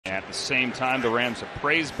At the same time, the Rams have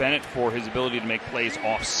praised Bennett for his ability to make plays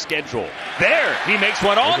off schedule. There, he makes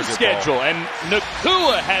one on schedule, and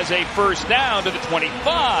Nakua has a first down to the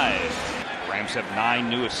 25. Rams have 9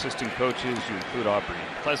 new assistant coaches. You include Aubrey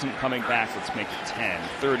Pleasant coming back. Let's make it 10.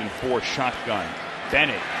 3rd and 4 shotgun.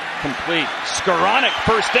 Bennett complete. Skoranek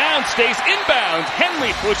first down, stays inbounds.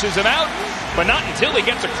 Henley pushes him out, but not until he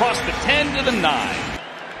gets across the 10 to the 9.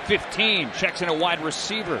 15 checks in a wide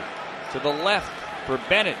receiver to the left for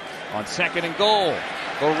Bennett on 2nd and goal.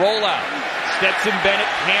 The rollout. Stetson Bennett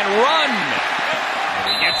can run.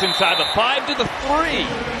 And he gets inside the 5 to the 3.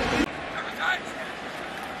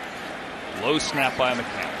 Low snap by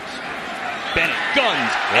McCallus. Bennett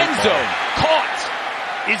guns. End zone. Caught.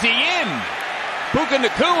 Is he in? Puka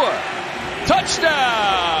Nakua.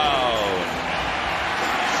 Touchdown.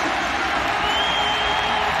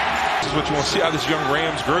 This is what you want to see out of this young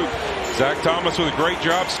Rams group. Zach Thomas with a great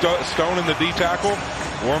job stoning the D-tackle.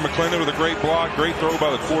 Warren McClendon with a great block. Great throw by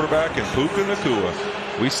the quarterback. And Puka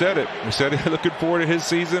Nakua. We said it. We said it looking forward to his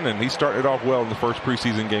season. And he started off well in the first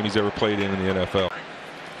preseason game he's ever played in the NFL.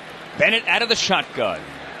 Bennett out of the shotgun.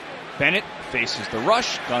 Bennett faces the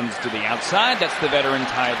rush, guns to the outside. That's the veteran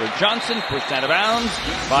Tyler Johnson, pushed out of bounds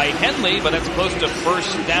by Henley, but that's close to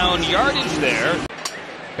first down yardage there.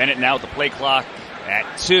 Bennett now at the play clock at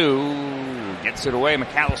 2. Gets it away.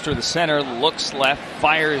 McAllister, the center, looks left,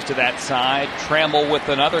 fires to that side. Trammell with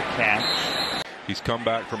another catch. He's come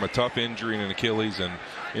back from a tough injury in an Achilles, and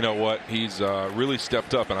you know what? He's really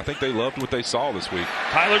stepped up, and I think they loved what they saw this week.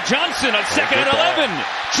 Tyler Johnson on 2nd and 11.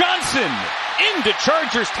 Johnson into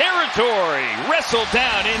Chargers territory. Wrestled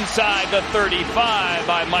down inside the 35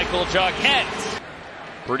 by Michael Jacquet.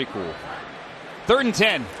 Pretty cool. 3rd and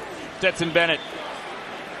 10. Stetson Bennett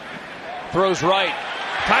throws right.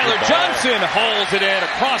 Tyler Johnson holds it in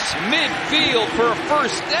across midfield for a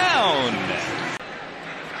first down.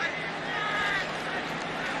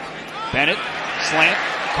 Bennett, slant,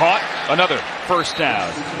 caught, another first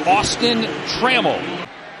down. Austin Trammell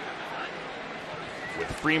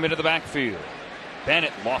with Freeman to the backfield.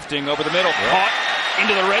 Bennett lofting over the middle, caught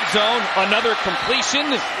into the red zone. Another completion,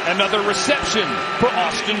 another reception for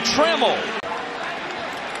Austin Trammell.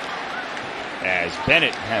 As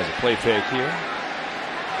Bennett has a play fake here.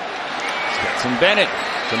 Stetson Bennett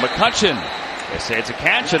to McCutcheon. They say it's a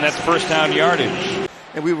catch, and that's first down yardage.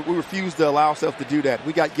 And we refuse to allow ourselves to do that.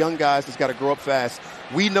 We got young guys that's got to grow up fast.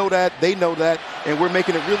 We know that, they know that, and we're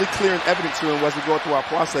making it really clear and evident to them as we go through our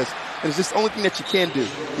process. And it's just the only thing that you can do.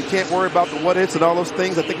 You can't worry about the what-ifs and all those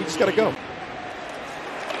things. I think we just got to go.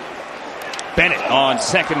 Bennett on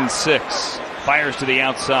 2nd and 6. Fires to the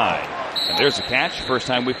outside. And there's a catch. First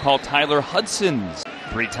time we've called Tyler Hudson's.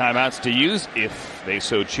 3 timeouts to use if they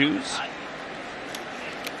so choose.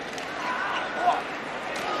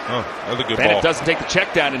 Oh, that's a good Bennett ball. doesn't take the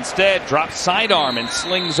check down. Instead, drops sidearm and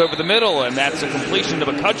slings over the middle. And that's a completion to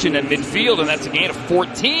McCutcheon at midfield. And that's a gain of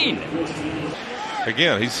 14.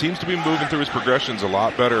 Again, he seems to be moving through his progressions a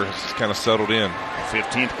lot better. He's kind of settled in.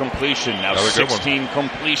 15th completion. Now 16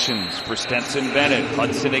 completions for Stetson Bennett.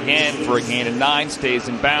 Hudson again for a gain of 9. Stays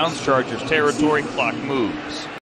in bounds. Chargers territory. Clock moves.